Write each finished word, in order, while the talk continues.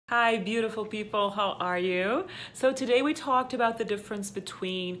Hi, beautiful people. How are you? So today we talked about the difference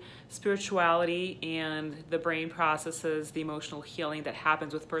between spirituality and the brain processes, the emotional healing that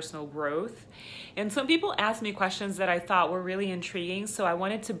happens with personal growth. And some people asked me questions that I thought were really intriguing, so I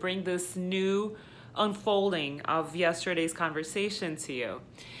wanted to bring this new unfolding of yesterday's conversation to you.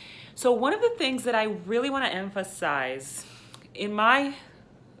 So one of the things that I really want to emphasize in my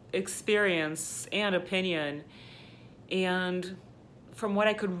experience and opinion, and from what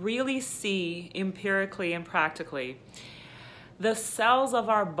I could really see empirically and practically, the cells of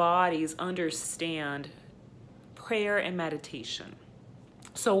our bodies understand prayer and meditation.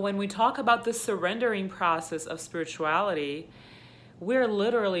 So when we talk about the surrendering process of spirituality, we're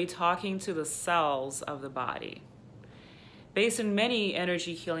literally talking to the cells of the body. Based in many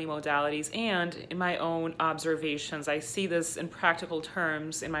energy healing modalities and in my own observations, I see this in practical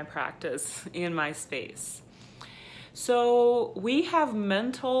terms in my practice, in my space. So we have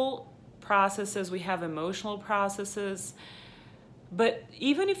mental processes, we have emotional processes, but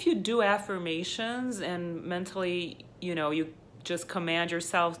even if you do affirmations and mentally, you just command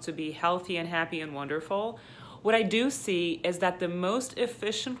yourself to be healthy and happy and wonderful, what I do see is that the most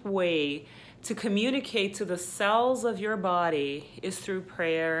efficient way to communicate to the cells of your body is through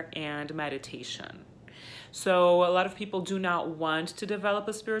prayer and meditation. So a lot of people do not want to develop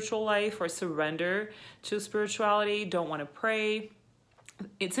a spiritual life or surrender to spirituality, don't want to pray.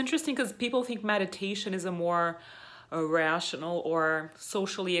 It's interesting because people think meditation is a more rational or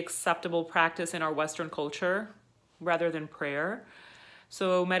socially acceptable practice in our Western culture rather than prayer.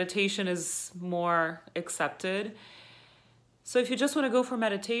 So meditation is more accepted. So if you just want to go for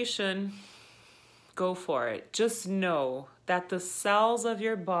meditation, go for it. Just know that the cells of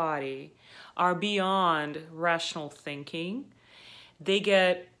your body are beyond rational thinking. They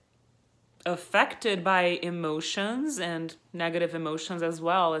get affected by emotions and negative emotions as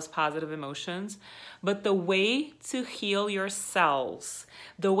well as positive emotions. But the way to heal your cells,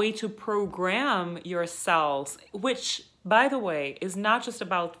 the way to program your cells, which, by the way, is not just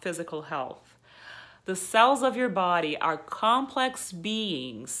about physical health. The cells of your body are complex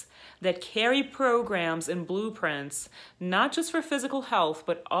beings that carry programs and blueprints, not just for physical health,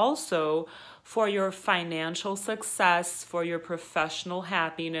 but also for your financial success, for your professional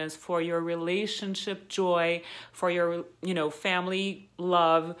happiness, for your relationship joy, for your, family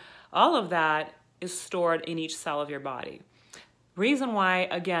love. All of that is stored in each cell of your body. Reason why,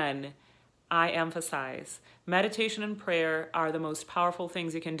 again, I emphasize meditation and prayer are the most powerful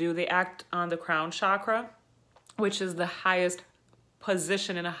things you can do. They act on the crown chakra, which is the highest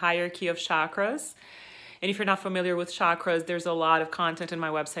position in a hierarchy of chakras. And if you're not familiar with chakras, there's a lot of content in my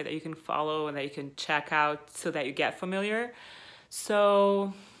website that you can follow and that you can check out so that you get familiar.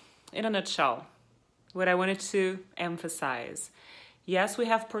 So, in a nutshell, what I wanted to emphasize, yes, we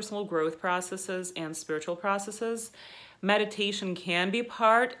have personal growth processes and spiritual processes. Meditation can be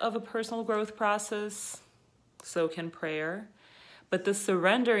part of a personal growth process, so can prayer. But the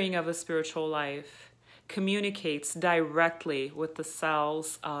surrendering of a spiritual life communicates directly with the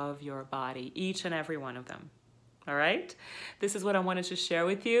cells of your body, each and every one of them. All right? This is what I wanted to share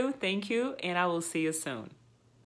with you. Thank you, and I will see you soon.